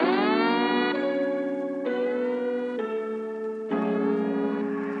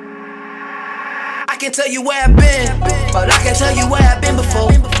can tell you where I've been, but I can tell you where I've been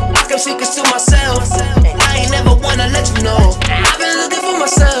before. I kept secrets to myself, and I ain't never wanna let you know. I've been looking for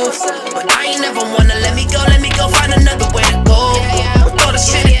myself, but I ain't never wanna let me go find another way to go. With all the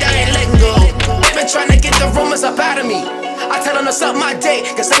shit that I ain't letting go. They been trying to get the rumors up out of me. I tell them to suck my dick,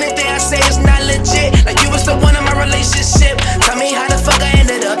 cause anything I say is not legit. Like you was the one in my relationship. Tell me how the fuck I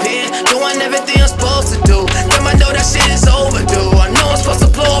ended up here, doing everything I'm supposed to do. Them I know that shit is overdue. I know I'm supposed to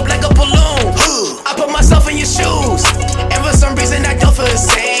blow up like a balloon. I put myself in your shoes, and for some reason I don't feel the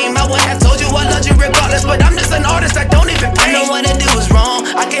same. I would have told you I loved you regardless, but I'm just an artist that don't even pay. I know what I do is wrong,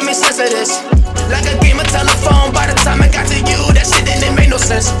 I can't make sense of this. Like a game of telephone, by the time I got to you, that shit didn't make no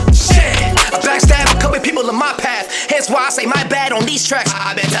sense. Shit, I backstab a couple people in my path, hence why I say my bad on these tracks.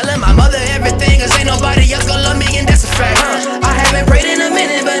 I've been telling my mother everything, cause ain't nobody else gonna love me, and that's a fact. I haven't prayed in a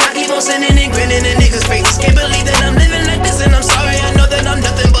minute, but I keep on sinning and grinning in niggas' faces. Can't believe that I'm living like this, and I'm sorry, I know that I'm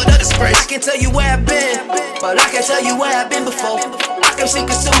nothing but a disgrace. I can tell you where I've been, but I can tell you where I've been before. I kept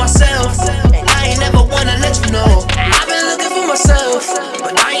secrets to myself, and I ain't never wanna let you know. I've been looking for myself,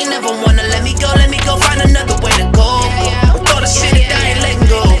 but I ain't never wanna let me go find another way to go. With all the shit that I ain't letting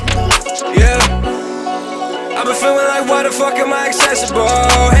go. Yeah, I've been feeling like why the fuck am I accessible?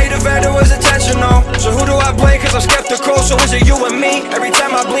 Hate the fact it was intentional. So who do I blame? Cause I'm skeptical. So is it you and me? Every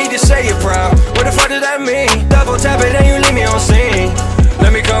time I bleed you say you're proud. What the fuck did that mean? Double tap it and you leave me on scene.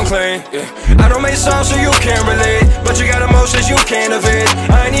 Let me come clean, yeah. I don't make songs so you can't relate, but you got emotions you can't evade.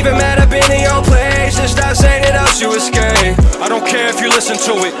 I ain't even mad at being in your place. Just stop saying it else you escape. I don't care if you listen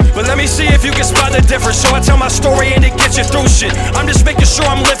to it, but let me see if you can spot the difference. So I tell my story and it gets you through shit. I'm just making sure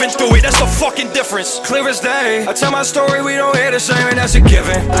I'm living through it, that's the fucking difference. Clear as day, I tell my story, we don't hear the same, and that's a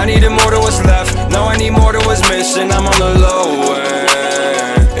given. I needed more than what's left, now I need more than what's missing. I'm on the low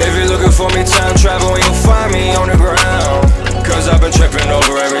end. If you're looking for me, time travel, you'll find me on the ground. Cause I've been tripping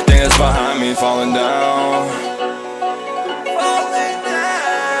over everything that's behind me, falling down. Falling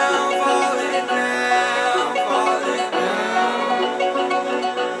down, falling down, falling down.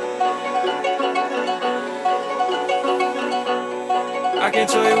 I can't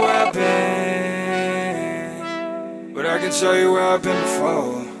tell you where I've been, but I can tell you where I've been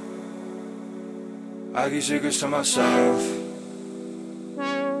before. I keep secrets to myself,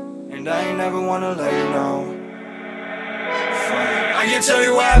 and I ain't never wanna let you know. I can't tell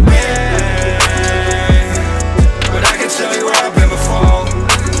you where I've been, but I can tell you where I've been before.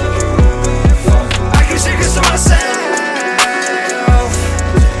 I keep secrets to myself.